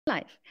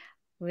Live.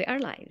 We are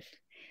live.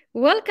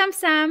 Welcome,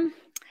 Sam.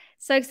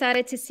 So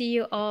excited to see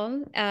you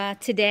all.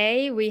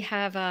 Today, we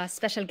have a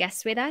special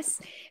guest with us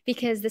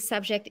because the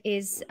subject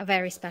is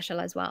very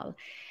special as well.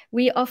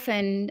 We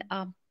often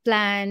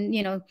plan,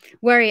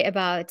 worry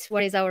about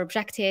what is our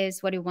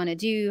objectives, what we want to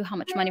do, how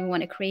much money we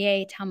want to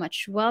create, how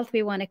much wealth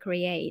we want to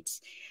create.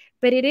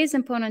 But it is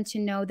important to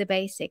know the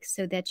basics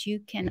so that you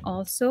can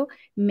also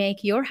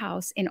make your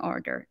house in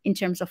order in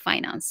terms of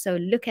finance. So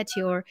look at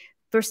your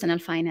personal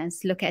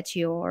finance, look at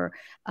your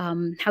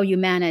how you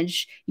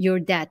manage your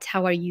debt,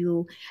 how are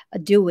you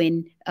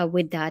doing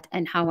with that,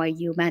 and how are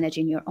you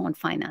managing your own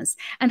finance.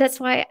 And that's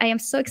why I am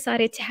so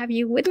excited to have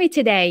you with me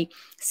today,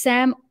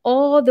 Sam,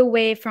 all the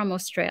way from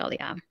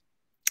Australia.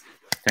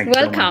 Thank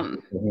you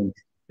Welcome. so much.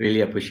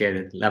 Really appreciate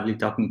it. Lovely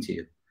talking to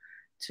you.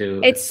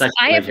 It's Such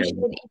I a pleasure. appreciate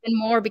it even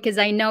more because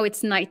I know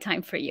it's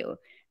nighttime for you.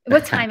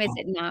 What time is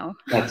it now?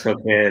 That's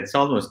okay. It's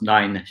almost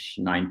 9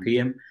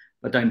 p.m.,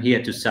 but I'm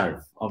here to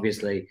serve.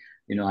 Obviously,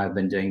 I've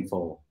been doing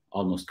for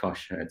almost,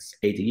 it's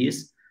 8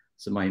 years.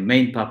 So my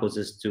main purpose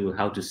is to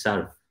how to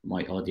serve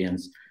my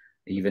audience,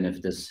 even if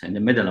this in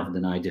the middle of the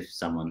night, if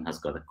someone has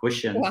got a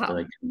question Wow. that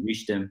I can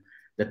reach them,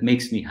 that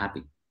makes me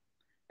happy.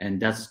 And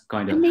that's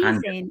kind of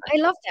Amazing. I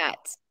love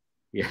that.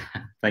 Yeah,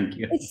 thank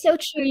you. It's so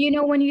true.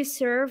 When you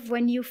serve,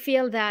 when you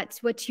feel that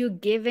what you're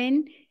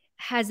giving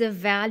has a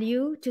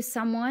value to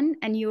someone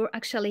and you're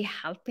actually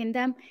helping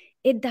them,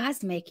 it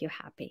does make you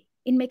happy.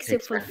 It makes you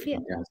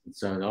fulfilled.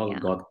 It's all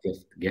God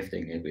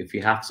gifting. If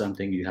you have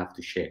something, you have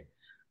to share.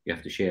 You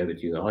have to share with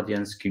your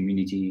audience,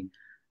 community,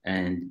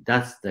 and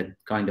that's the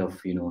kind of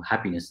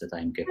happiness that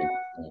I'm giving.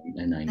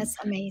 That's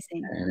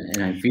amazing.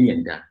 And I'm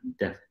feeling that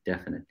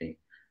definitely.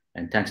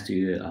 And thanks to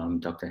you,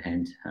 Dr.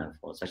 Hynd,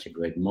 for such a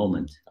great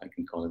moment. I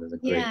can call it as a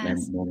great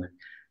moment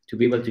to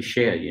be able to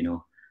share.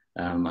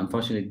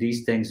 Unfortunately,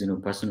 these things,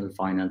 personal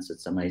finance,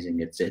 it's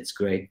amazing. It's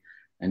great.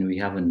 And we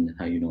haven't,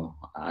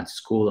 at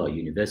school or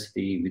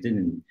university, we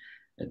didn't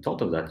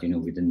thought of that. We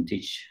didn't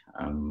teach.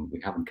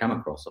 We haven't come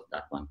across of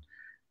that one.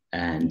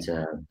 And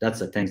that's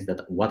the things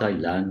that what I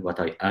learned, what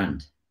I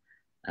earned,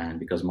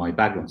 and because my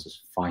background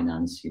is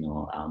finance,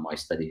 my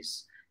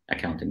studies,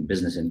 accounting,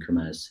 business and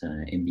commerce,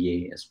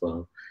 MBA as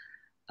well.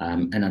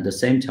 And at the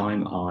same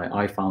time,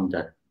 I found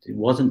that it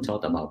wasn't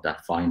taught about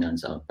that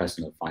finance or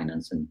personal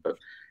finance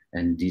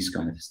and these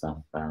kind of stuff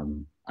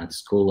at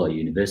school or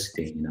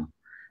university,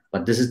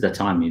 But this is the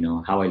time,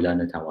 how I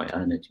learned it, how I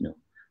earned it,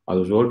 I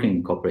was working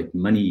in corporate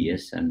many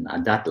years, and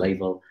at that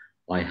level,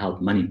 I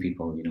helped many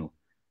people,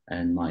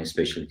 and my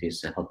specialty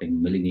is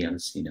helping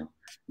millennials,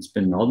 It's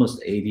been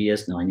almost 8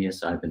 years, 9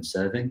 years I've been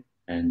serving,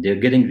 and they're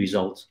getting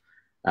results,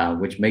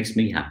 which makes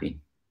me happy.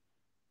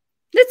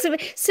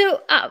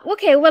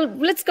 Okay, well,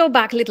 let's go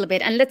back a little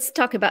bit and let's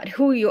talk about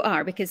who you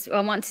are, because I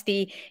want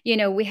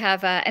we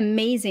have an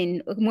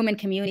amazing women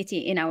community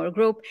in our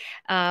group.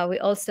 We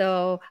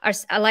also are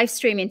live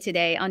streaming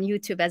today on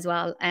YouTube as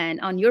well, and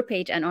on your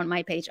page and on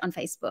my page on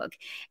Facebook.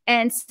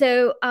 And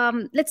so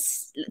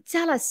let's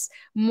tell us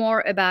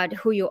more about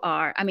who you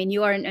are. I mean,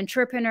 you are an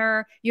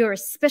entrepreneur, you're a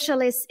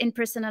specialist in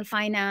personal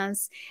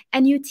finance,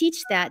 and you teach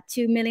that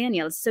to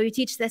millennials. So you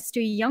teach this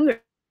to younger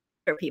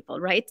people,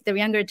 right? The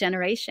younger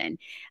generation.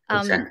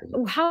 Exactly.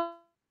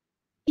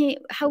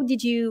 How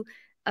did you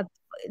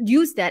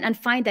use that and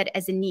find that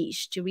as a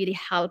niche to really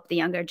help the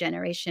younger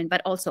generation,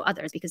 but also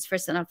others, because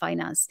personal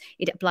finance,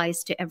 it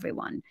applies to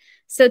everyone.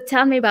 So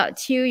tell me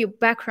about you, your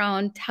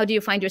background. How do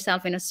you find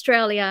yourself in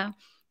Australia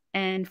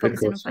and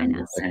focusing on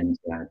finance?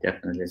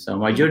 Definitely. So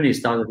my journey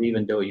started,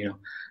 even though,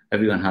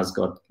 everyone has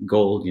got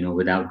goal,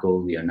 without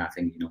goal, we are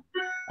nothing,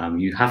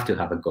 you have to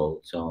have a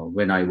goal. So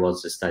when I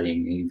was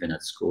studying, even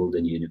at school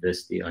and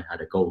university, I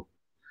had a goal.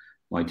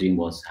 My dream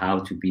was how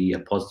to be a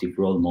positive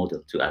role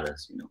model to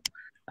others,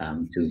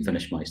 to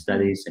finish my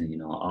studies.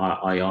 And,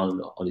 I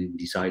already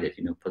decided,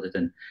 put it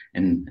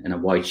in a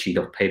white sheet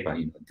of paper,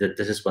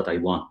 this is what I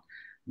want.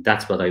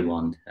 That's what I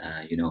want.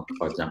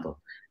 For example,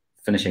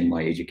 finishing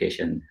my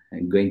education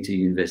and going to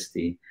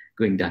university,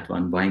 going that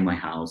one, buying my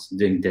house,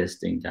 doing this,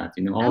 doing that,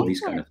 all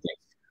these kind of things.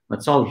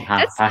 Let's all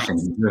have passion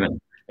and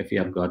driven. If you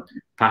have got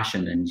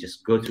passion and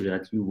just go through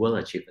that, you will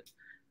achieve it.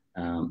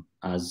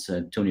 As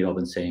Tony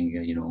Robbins saying,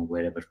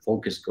 wherever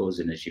focus goes,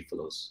 energy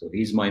flows. So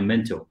he's my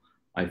mentor.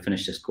 I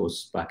finished this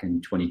course back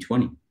in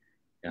 2020.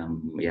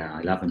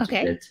 I love him to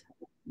death.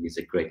 He's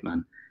a great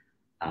man.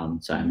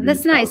 So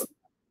that's really nice.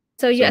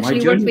 So you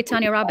actually worked with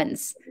Tony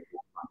Robbins.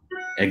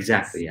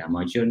 Exactly. Yeah,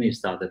 my journey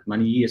started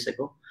many years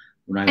ago.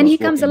 And he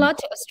comes a lot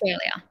to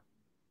Australia.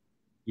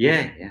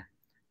 Yeah.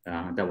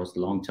 That was a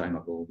long time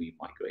ago. We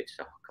migrated,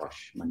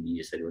 many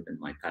years ago. Then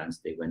my parents,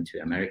 they went to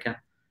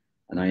America,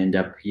 and I ended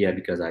up here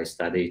because I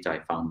studied, I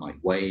found my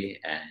way,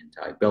 and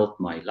I built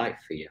my life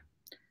here.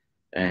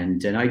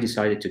 And then I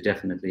decided to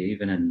definitely,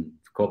 even in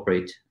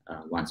corporate,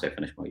 once I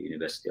finished my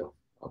university,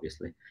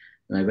 obviously,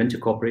 and I went to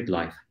corporate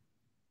life.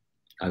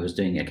 I was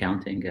doing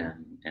accounting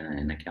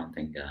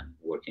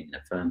working in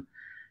a firm,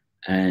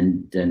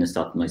 and then I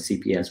started my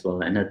CPA as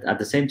well. And at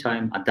the same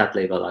time, at that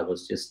level, I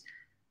was just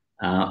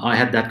I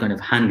had that kind of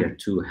hunger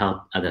to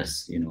help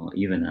others.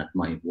 Even at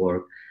my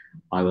work,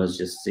 I was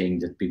just seeing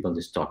that people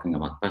just talking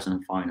about personal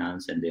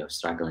finance and they are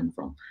struggling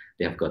from,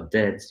 they have got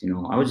debts.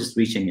 I was just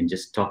reaching and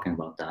just talking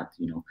about that.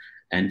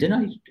 And then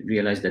I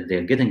realized that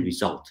they're getting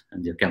result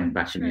and they're coming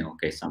back to me.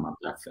 Okay, some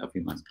after a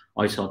few months,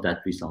 I saw that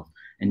result,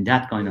 and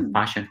that kind of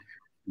passion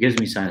gives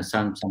me some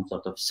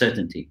sort of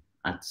certainty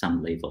at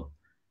some level.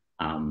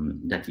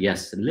 That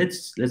yes,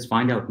 let's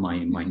find out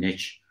my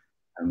niche,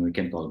 and we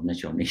can call it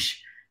niche or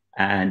niche.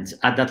 And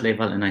at that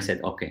level, and I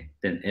said, okay,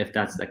 then if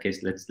that's the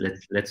case,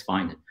 let's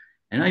find it.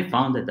 And I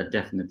found that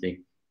definitely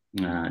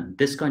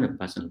this kind of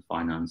personal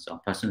finance or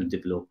personal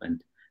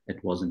development,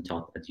 it wasn't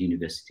taught at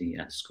university,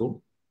 at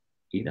school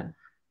either.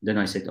 Then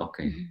I said,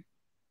 okay,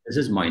 this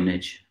is my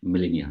niche,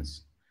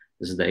 millennials.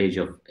 This is the age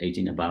of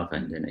 18 above,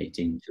 and then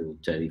 18 to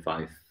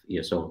 35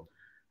 years old.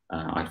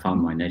 I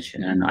found my niche,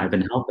 and I've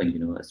been helping.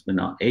 It's been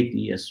 8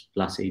 years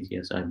plus 8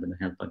 years. I've been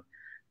helping,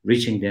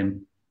 reaching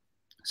them.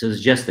 So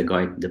it's just a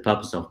guide. The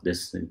purpose of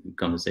this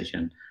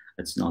conversation,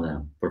 it's not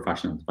a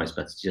professional advice,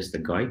 but it's just a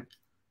guide.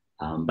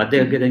 But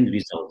they're getting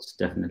results.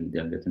 Definitely,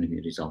 they're getting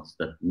the results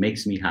that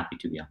makes me happy,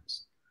 to be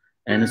honest.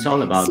 And it's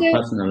all about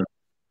personal.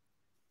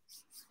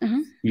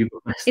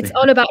 It's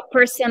all about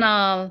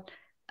personal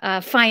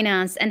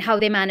finance and how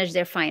they manage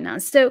their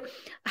finance. So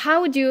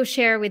how would you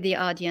share with the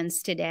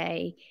audience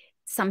today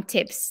some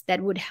tips that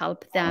would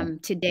help them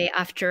today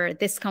after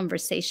this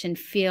conversation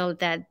feel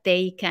that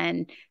they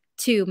can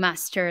too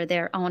master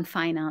their own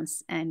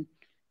finance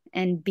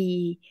and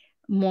be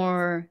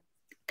more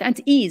at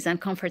ease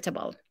and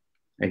comfortable?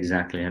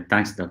 Exactly.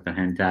 Thanks, Dr.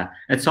 Hynd.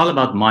 It's all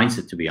about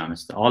mindset, to be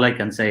honest. All I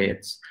can say,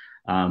 it's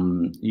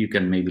you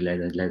can maybe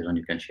later on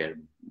you can share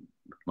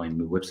my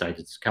website.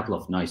 It's a couple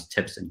of nice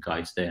tips and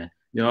guides there.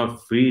 There are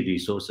free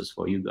resources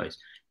for you guys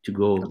to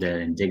go there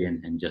and dig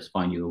in and just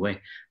find your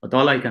way. But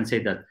all I can say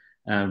that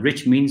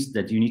rich means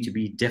that you need to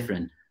be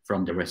different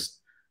from the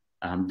rest.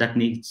 That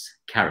needs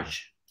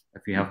courage.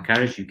 If you have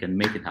courage, you can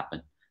make it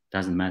happen.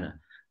 Doesn't matter.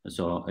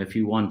 So if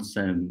you want,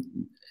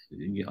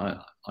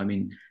 I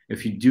mean,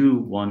 if you do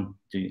want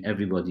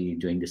everybody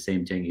doing the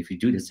same thing, if you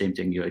do the same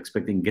thing, you're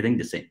expecting getting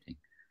the same thing.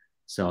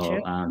 So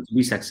to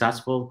be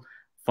successful,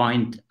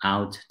 find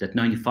out that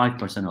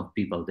 95% of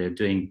people, they're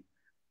doing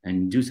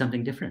and do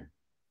something different.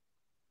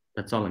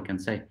 That's all I can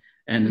say.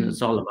 And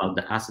it's all about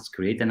the assets,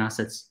 creating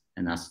assets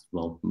and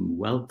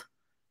wealth,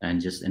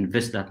 and just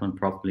invest that one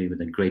properly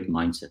with a great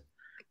mindset.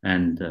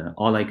 And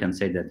all I can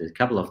say that there's a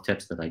couple of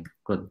tips that I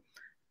could,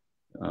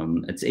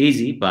 it's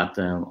easy, but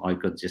I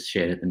could just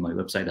share it in my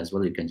website as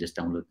well. You can just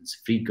download it. It's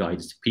a free guide,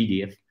 it's a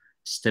PDF,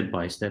 step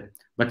by step.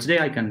 But today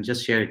I can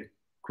just share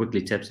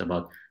quickly tips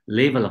about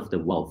level of the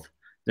wealth.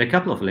 There are a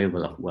couple of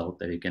levels of wealth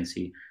that you can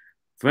see.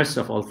 First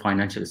of all,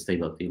 financial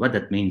stability. What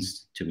that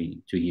means to me,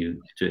 to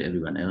you, to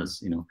everyone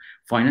else,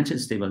 financial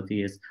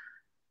stability is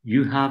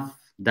you have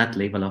that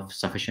level of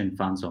sufficient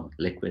funds or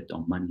liquid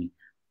or money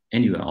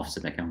in your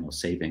offset account or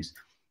savings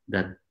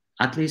that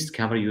at least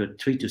cover your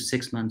 3 to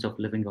 6 months of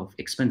living of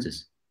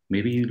expenses.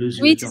 Maybe you lose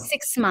 3 to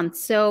 6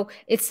 months. So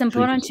it's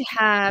important to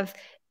have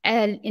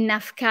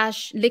enough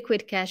cash,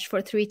 liquid cash,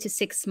 for 3 to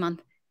 6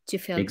 months to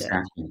feel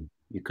exactly. good.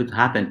 It could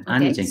happen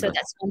anything. So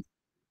that's one.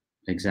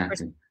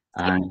 Exactly.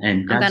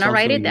 And I'm gonna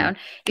write it down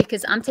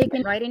because I'm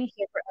writing it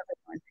here for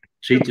everyone.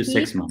 3 to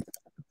 6 months.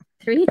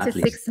 3 to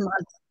 6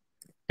 months.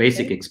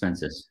 Basic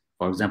expenses.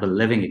 For example,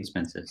 living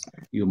expenses,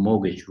 your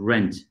mortgage,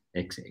 rent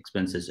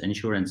expenses,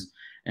 insurance.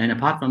 And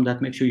apart from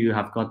that, make sure you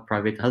have got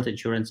private health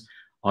insurance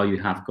or you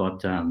have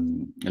got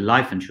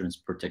life insurance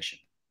protection.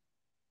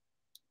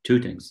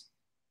 2 things.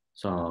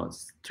 So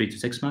it's 3 to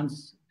 6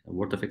 months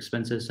worth of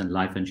expenses and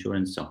life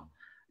insurance. So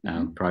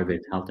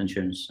private health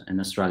insurance in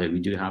Australia, we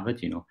do have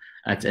it,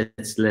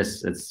 it's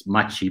less, it's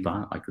much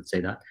cheaper, I could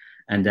say that.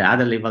 And the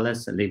other level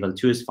is level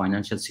 2 is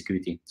financial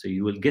security. So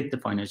you will get the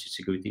financial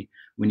security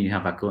when you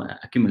have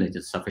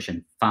accumulated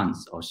sufficient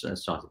funds or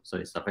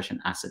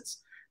sufficient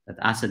assets. That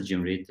assets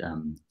generate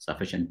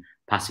sufficient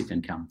passive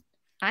income.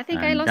 I think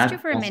I lost you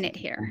for a minute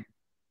here.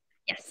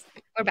 Yes,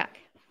 we're back.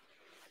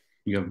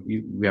 We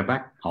are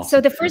back. Awesome.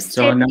 So the first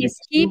step is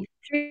keep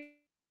 3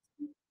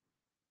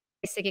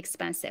 basic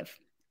expenses.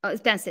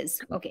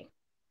 Okay.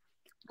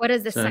 What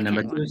is the second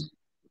one?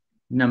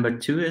 Number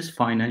 2 is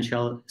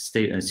financial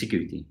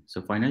security.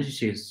 So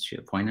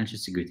financial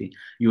security,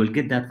 you will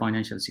get that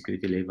financial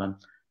security level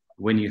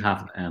when you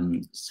have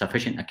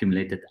sufficient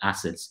accumulated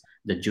assets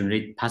that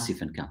generate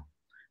passive income.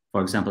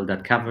 For example,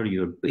 that cover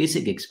your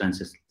basic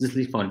expenses. This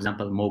is, for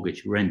example,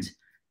 mortgage, rent,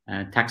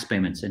 tax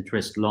payments,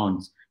 interest,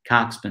 loans,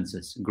 car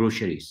expenses,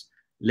 groceries,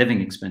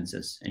 living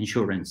expenses,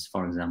 insurance,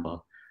 for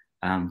example.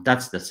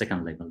 That's the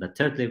second level. The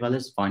third level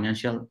is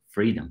financial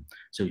freedom.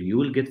 So you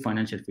will get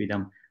financial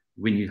freedom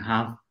when you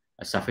have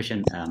a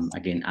sufficient,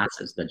 again,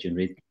 assets that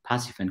generate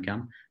passive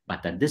income,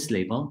 but at this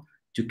level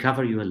to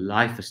cover your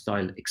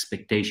lifestyle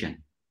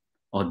expectation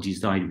or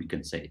desire, we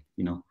can say,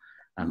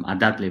 at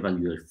that level,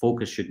 your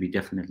focus should be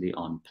definitely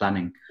on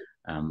planning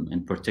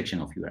and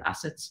protection of your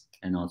assets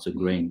and also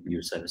growing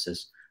your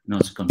services and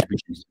also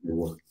contributions to the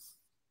world.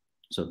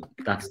 So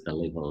that's the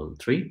level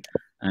 3.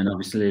 And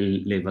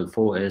obviously level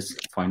 4 is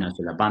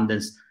financial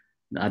abundance.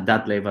 At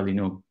that level, you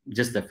know,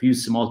 just a few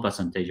small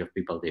percentage of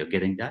people, they are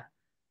getting that.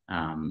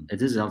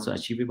 It is also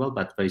achievable,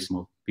 but very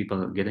small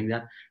people are getting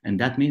that. And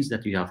that means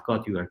that you have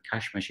got your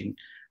cash machine,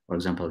 for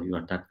example, you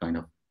are that kind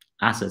of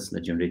assets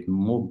that generate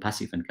more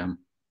passive income,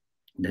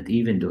 that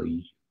even though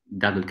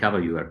that will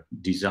cover your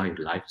desired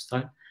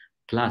lifestyle,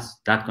 plus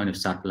that kind of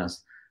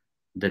surplus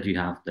that you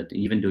have, that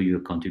even though you're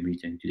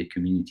contributing to the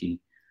community,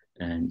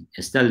 and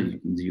still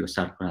your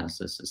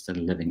surplus is still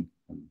living.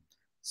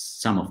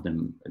 Some of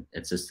them,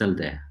 it's still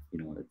there.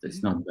 You know,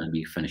 it's not going to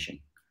be finishing.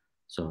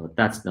 So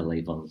that's the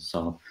level.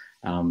 So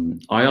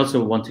I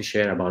also want to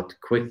share about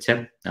quick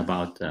tip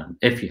about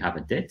if you have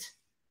a debt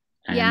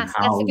and yes,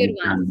 how that's a good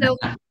you one.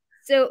 can.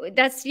 So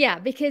that's, yeah,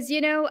 because,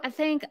 you know, I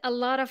think a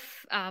lot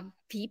of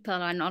people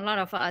and a lot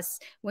of us,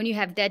 when you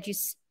have debt, you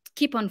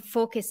keep on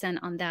focusing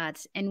on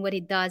that. And what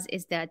it does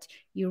is that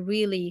you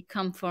really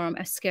come from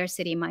a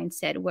scarcity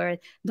mindset where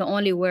the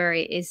only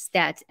worry is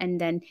that, and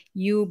then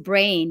your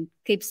brain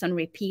keeps on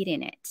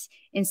repeating it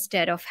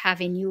instead of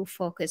having you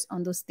focus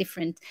on those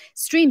different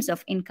streams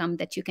of income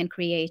that you can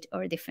create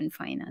or different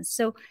finance.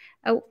 So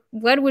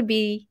what would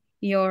be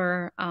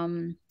your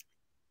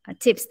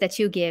tips that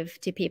you give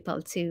to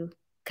people to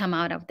come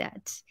out of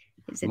that?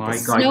 Is it the My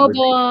guide would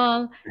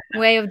snowball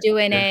way of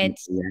doing it?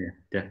 Yeah,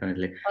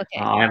 definitely. Okay.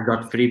 I've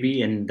got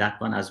freebie in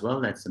that one as well.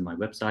 That's in my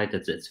website.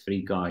 It's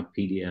free guide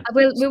PDF.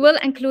 We will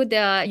include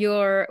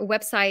your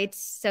website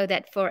so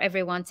that for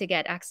everyone to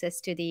get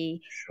access to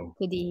the Sure.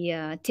 That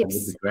would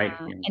tips be great.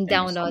 Yeah, and thank you so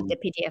download much.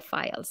 the PDF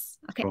files.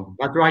 Okay. Sure.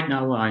 But right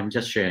now, I'm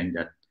just sharing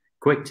that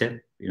quick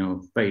tip. You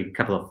know, very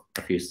couple of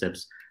a few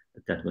steps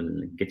that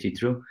will get you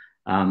through.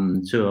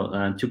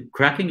 To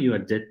cracking your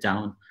debt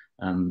down,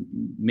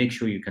 make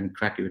sure you can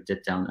crack your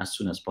debt down as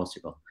soon as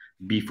possible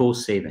before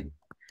saving.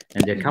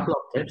 And there are a couple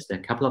of tips, there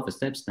are a couple of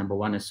steps. Number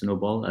one is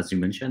snowball, as you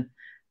mentioned.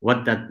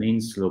 What that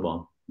means,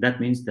 snowball? That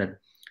means that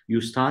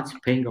you start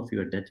paying off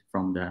your debt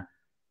from the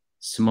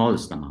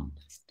smallest amount.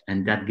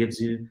 And that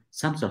gives you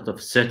some sort of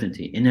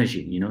certainty,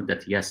 energy, you know,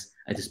 that yes,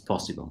 it is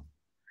possible.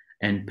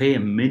 And pay a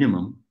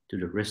minimum to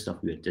the rest of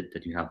your debt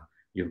that you have.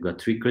 You've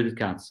got 3 credit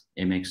cards,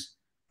 Amex,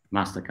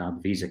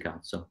 MasterCard, Visa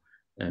card. So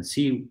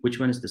see which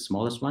one is the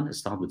smallest one.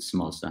 Start with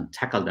smallest and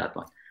tackle that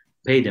one.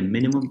 Pay the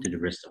minimum to the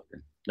rest of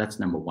them. That's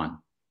number one,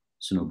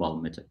 snowball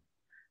method.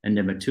 And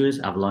number 2 is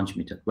avalanche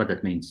method. What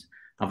that means?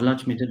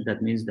 Avalanche method,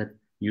 that means that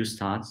you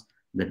start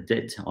the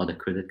debt or the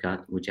credit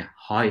card with the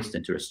highest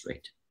interest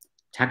rate.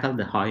 Tackle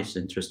the highest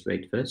interest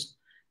rate first,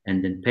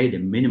 and then pay the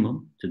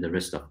minimum to the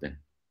rest of them.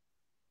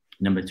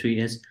 Number 3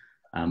 is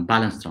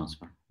balance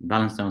transfer.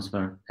 Balance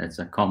transfer, it's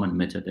a common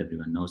method.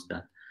 Everyone knows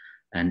that.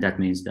 And that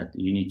means that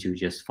you need to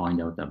just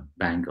find out a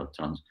bank or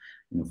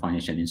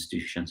financial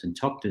institutions and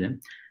talk to them.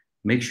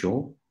 Make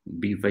sure,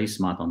 be very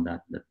smart on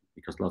that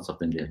because lots of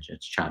them, they're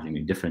just charging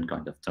you different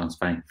kind of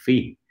transferring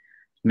fee.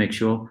 Make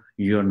sure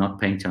you're not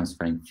paying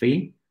transferring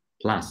fee.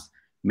 Plus,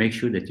 make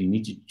sure that you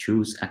need to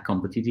choose a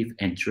competitive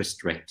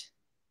interest rate.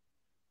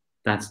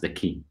 That's the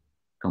key.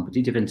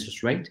 Competitive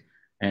interest rate.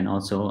 And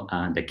also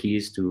the key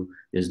is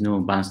there's no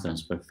balance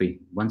transfer fee.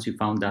 Once you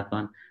found that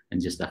one, in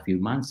just a few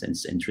months, and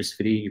it's interest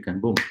free, you can,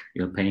 boom,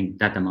 you're paying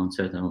that amount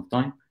certain amount of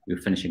time, you're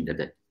finishing the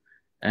debt.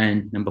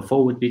 And number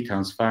 4 would be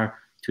transfer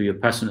to your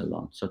personal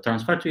loan. So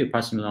transfer to your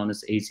personal loan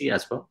is easy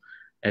as well.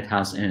 It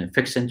has a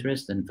fixed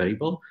interest and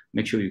variable.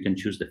 Make sure you can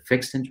choose the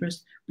fixed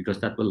interest because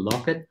that will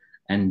lock it.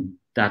 And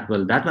the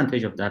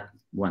advantage of that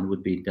one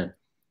would be that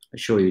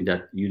show you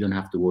that you don't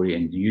have to worry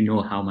and you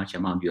know how much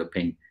amount you're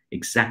paying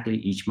exactly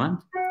each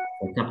month.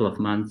 For a couple of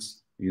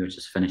months, you're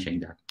just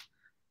finishing that.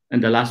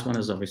 And the last one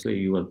is obviously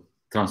you will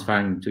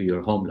transferring to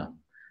your home loan.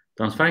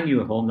 Transferring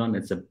your home loan,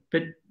 it's a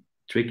bit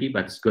tricky,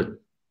 but it's good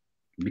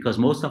because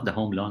most of the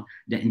home loan,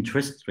 the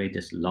interest rate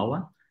is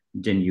lower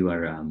than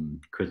your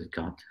credit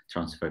card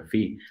transfer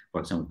fee.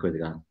 For example,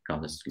 credit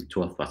card is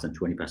 12%,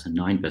 20%,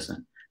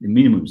 9%. The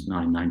minimum is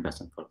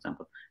 9%, for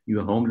example.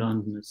 Your home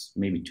loan is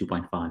maybe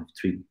 2.5,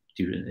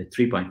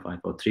 3.5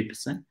 or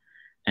 3%.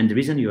 And the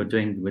reason you're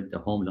doing with the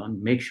home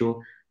loan, make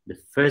sure the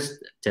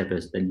first step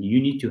is that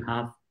you need to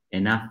have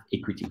enough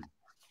equity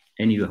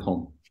in your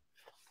home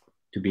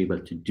to be able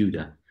to do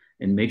that.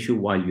 And make sure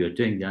while you're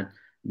doing that,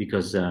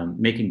 because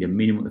making the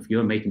minimum, if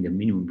you're making the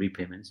minimum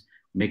repayments,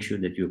 make sure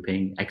that you're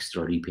paying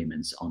extra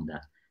repayments on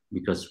that.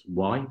 Because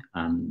why?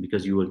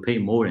 Because you will pay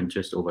more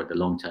interest over the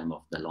long term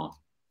of the loan.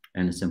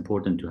 And it's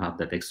important to have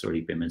that extra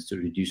repayments to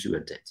reduce your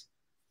debt.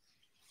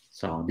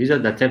 So these are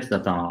the tips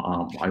that I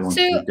want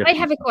to. So I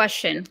have a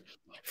question.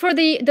 For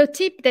the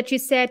tip that you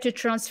said to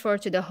transfer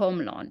to the home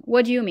loan,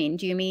 what do you mean?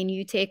 Do you mean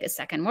you take a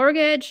second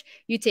mortgage,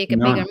 you take a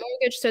bigger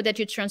mortgage so that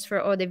you transfer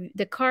all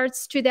the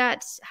cards to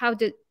that?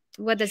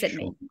 What does it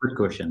mean? Good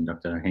question,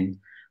 Dr. Hynd.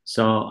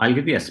 So I'll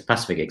give you a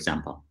specific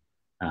example.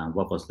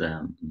 What was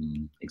the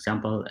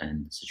example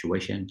and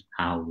situation,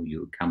 how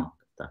you come up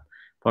with that?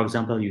 For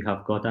example, you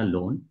have got a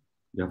loan,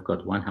 you have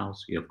got one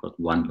house, you have got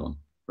one loan,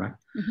 right?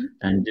 Mm-hmm.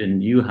 And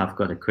then you have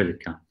got a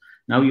credit card.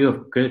 Now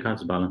your credit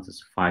card's balance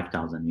is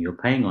 5,000. You're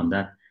paying on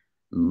that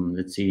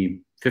let's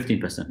see,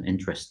 15%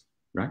 interest,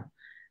 right?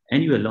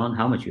 Annual loan,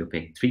 how much you're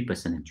paying?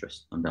 3%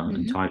 interest on the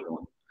entire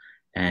loan.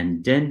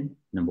 And then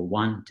number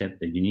one tip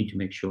that you need to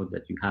make sure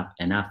that you have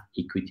enough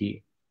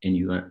equity in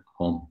your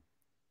home.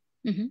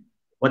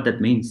 What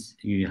that means,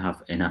 you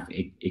have enough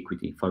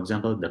equity. For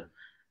example,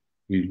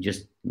 you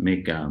just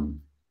make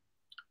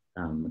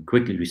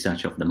quickly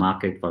research of the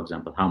market. For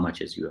example, how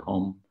much is your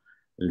home?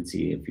 Let's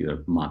see if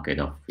your market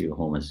of your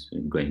home is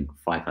going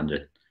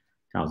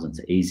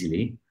 500,000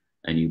 easily,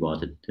 and you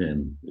bought it.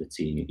 Let's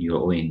see, you're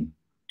owing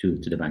to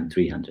the bank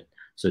 300.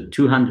 So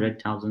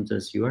 200,000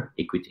 is your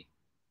equity.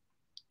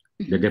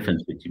 The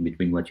difference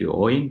between what you're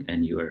owing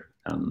and your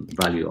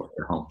value of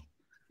the home.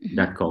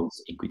 That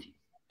calls equity.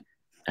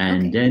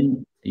 And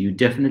then you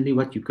definitely,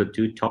 what you could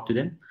do, talk to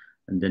them,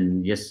 and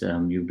then yes,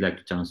 you'd like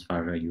to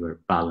transfer your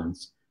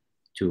balance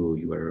to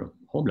your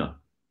home loan.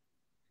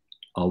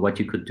 Or what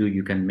you could do,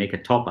 you can make a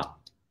top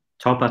up.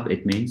 Top up,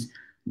 it means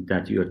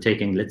that you're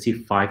taking, let's say,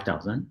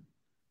 5,000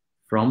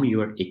 from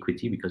your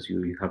equity, because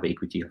you have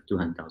equity of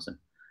 200,000.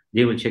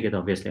 They will check it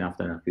obviously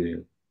after a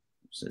few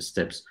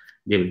steps.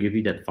 They will give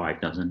you that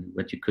 5,000.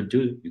 What you could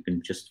do, you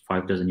can just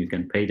 5,000, you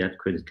can pay that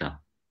credit card,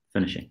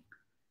 finishing.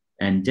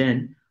 And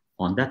then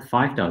on that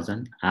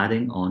 5,000,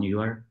 adding on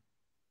your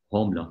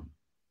home loan,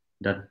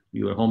 that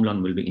your home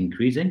loan will be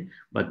increasing,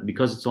 but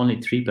because it's only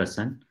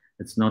 3%,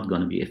 it's not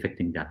going to be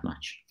affecting that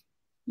much.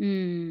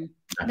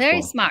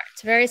 Very smart,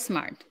 very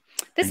smart.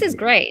 This is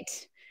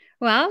great.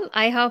 Well,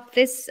 I hope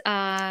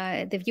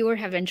the viewer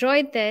have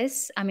enjoyed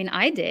this. I mean,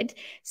 I did.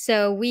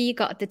 So we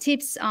got the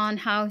tips on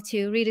how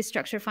to really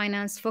structure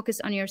finance, focus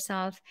on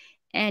yourself,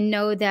 and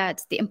know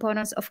that the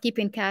importance of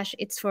keeping cash,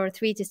 it's for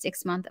 3 to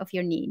 6 months of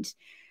your need.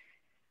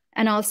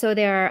 And also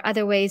there are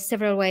other ways,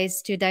 several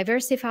ways to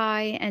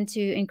diversify and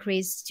to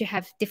increase, to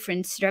have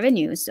different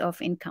revenues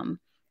of income.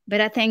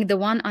 But I think the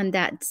one on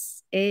that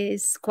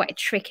is quite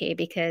tricky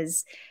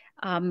because,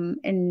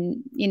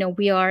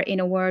 we are in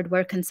a world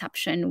where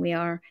consumption, we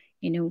are,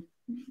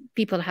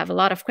 people have a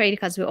lot of credit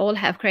cards. We all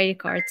have credit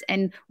cards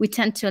and we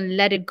tend to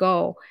let it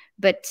go.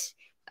 But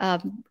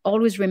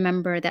always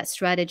remember that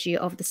strategy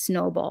of the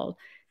snowball.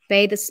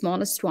 Pay the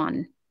smallest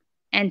one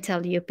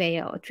until you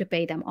pay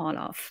them all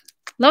off.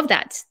 Love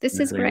that. This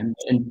is great.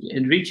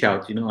 And reach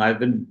out. I've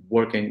been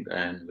working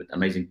with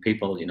amazing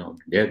people.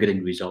 They're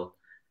getting results,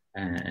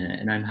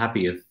 and I'm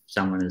happy if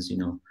someone is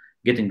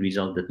getting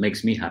results that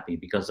makes me happy,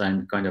 because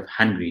I'm kind of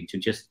hungry to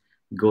just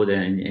go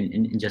there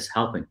and just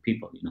helping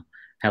people.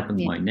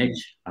 Helping my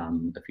niche.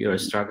 If you're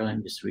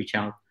struggling, just reach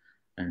out,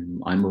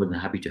 and I'm more than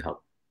happy to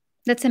help.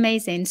 That's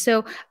amazing.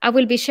 So I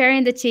will be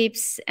sharing the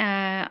tips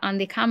on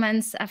the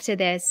comments after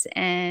this.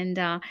 And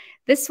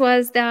this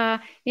was the,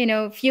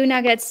 few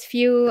nuggets,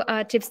 few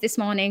tips this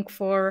morning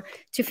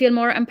to feel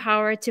more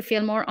empowered, to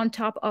feel more on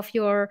top of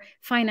your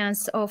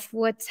finance, of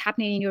what's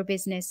happening in your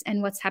business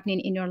and what's happening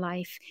in your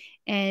life.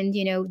 And,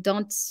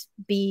 don't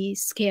be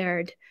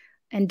scared.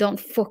 And don't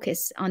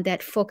focus on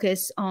that.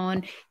 Focus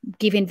on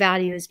giving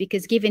values,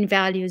 because giving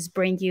values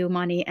bring you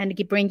money, and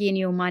bringing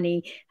you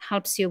money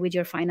helps you with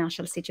your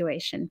financial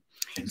situation.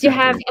 Exactly. Do you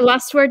have a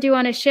last word you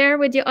want to share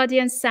with your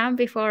audience, Sam,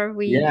 before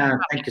we? Yeah,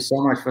 thank you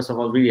so much. First of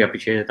all, really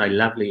appreciate it. I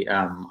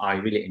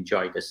really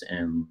enjoyed this,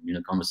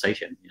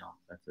 conversation.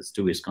 This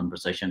 2 weeks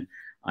conversation.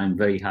 I'm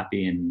very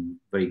happy and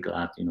very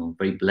glad.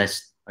 Very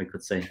blessed, I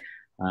could say,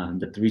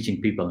 that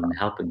reaching people and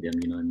helping them.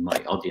 In my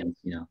audience.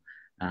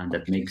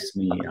 That makes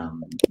me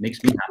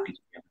happy,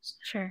 to be honest.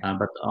 Sure.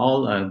 But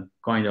all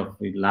kind of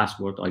the last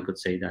word I could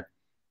say that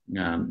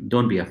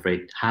don't be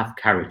afraid. Have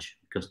courage,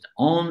 because the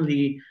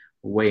only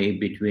way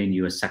between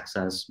your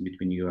success,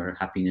 between your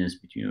happiness,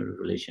 between your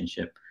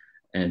relationship,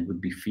 and would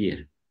be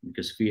fear,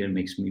 because fear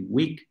makes me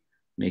weak,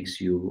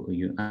 makes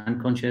you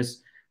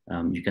unconscious.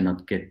 You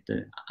cannot get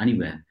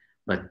anywhere.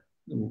 But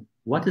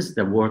what is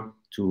the word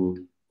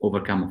to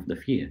overcome of the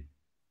fear?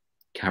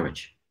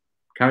 Courage.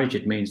 Courage.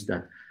 It means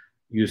that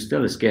you're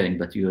still scaring,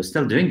 but you're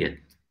still doing it.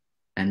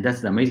 And that's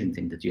the amazing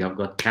thing, that you have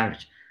got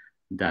courage,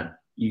 that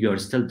you're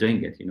still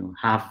doing it.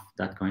 Have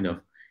that kind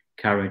of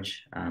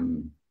courage.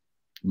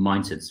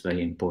 Mindset is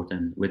very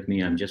important. With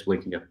me, I'm just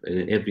waking up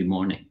every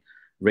morning,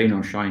 rain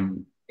or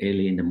shine,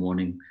 early in the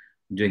morning,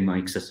 doing my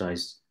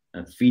exercise,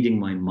 feeding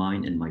my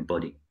mind and my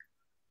body.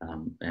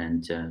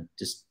 And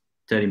just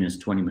 30 minutes,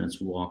 20 minutes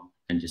walk,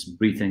 and just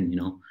breathing,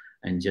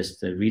 and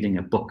just reading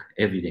a book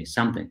every day,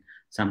 something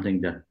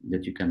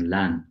that you can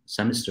learn,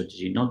 some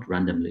strategy, not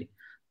randomly.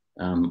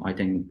 I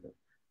think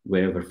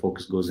wherever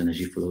focus goes,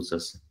 energy flows,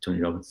 as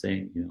Tony Robbins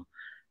saying,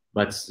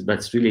 but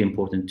it's really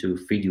important to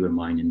feed your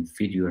mind and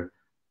feed your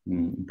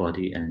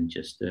body, and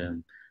just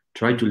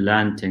try to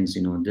learn things,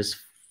 this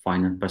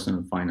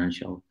personal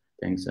financial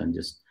things, and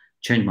just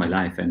change my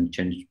life and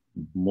change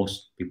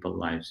most people's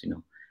lives,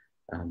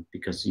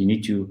 because you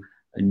need to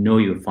know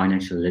your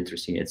financial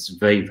literacy. It's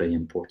very, very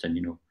important,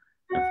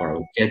 for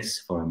our kids,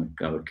 for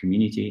our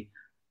community.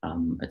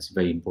 It's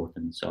very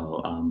important.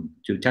 So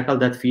to tackle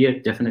that fear,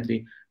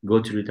 definitely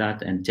go through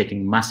that and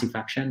taking massive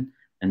action.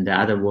 And the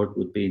other word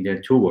would be, there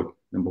are 2 words.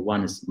 Number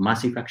 1 is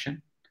massive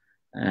action,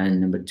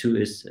 and number 2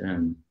 is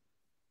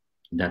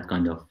that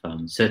kind of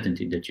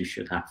certainty that you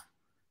should have.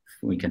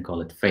 We can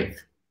call it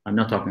faith. I'm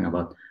not talking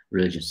about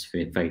religious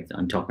faith.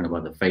 I'm talking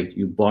about the faith.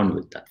 You're born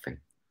with that faith.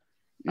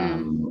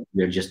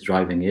 We're just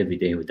driving every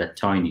day with that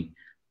tiny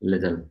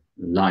little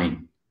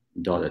line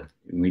dotted.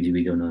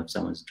 We don't know if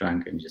someone's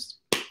drunk and just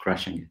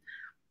crashing it.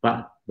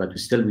 But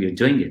still we are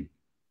doing it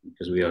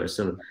because we are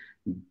still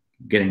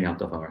getting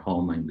out of our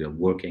home and we are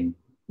working.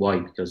 Why?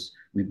 Because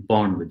we're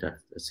born with that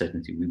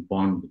certainty. We're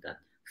born with that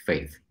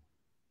faith.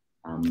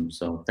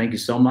 So thank you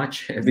so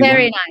much, everyone.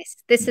 Very nice.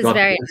 This is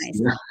very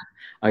nice.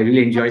 I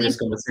really enjoyed this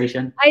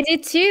conversation. I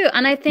did too.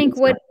 And I think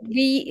what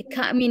we,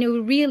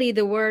 really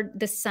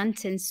the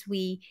sentence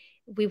we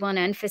want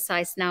to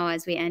emphasize now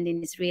as we end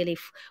in is really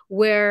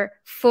where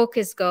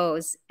focus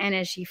goes,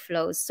 energy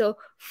flows. So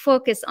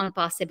focus on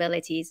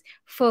possibilities,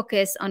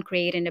 focus on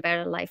creating a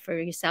better life for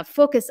yourself,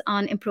 focus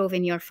on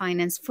improving your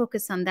finance,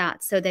 focus on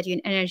that so that your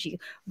energy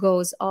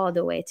goes all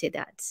the way to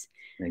that.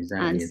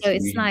 Exactly. And so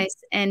it's nice.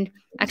 And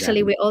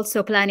actually, we're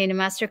also planning a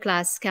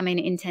masterclass coming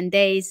in 10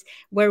 days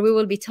where we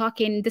will be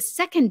talking, the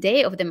second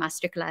day of the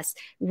masterclass,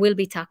 we'll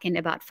be talking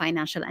about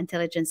financial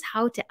intelligence,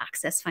 how to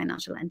access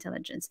financial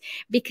intelligence.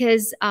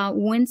 Because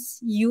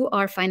once you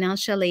are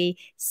financially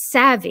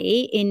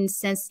savvy, in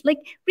sense, like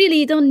really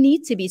you don't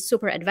need to be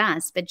super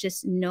advanced, but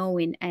just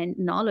knowing and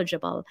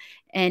knowledgeable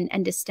and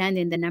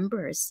understanding the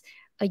numbers,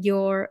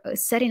 your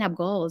setting up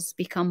goals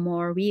become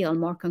more real,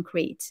 more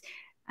concrete.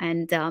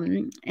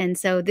 And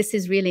so this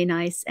is really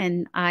nice.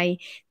 And I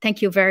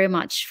thank you very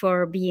much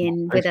for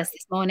being with us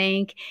this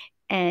morning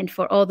and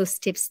for all those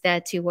tips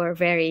that you were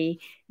very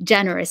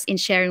generous in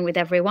sharing with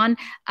everyone.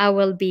 I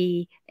will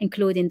be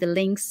including the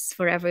links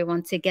for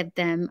everyone to get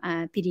them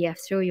PDF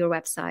through your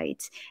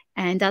website.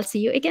 And I'll see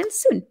you again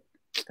soon.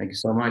 Thank you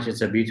so much. It's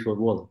a beautiful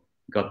world.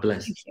 God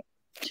bless.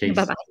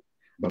 Bye-bye.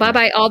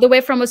 Bye-bye all the way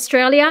from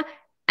Australia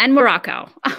and Morocco.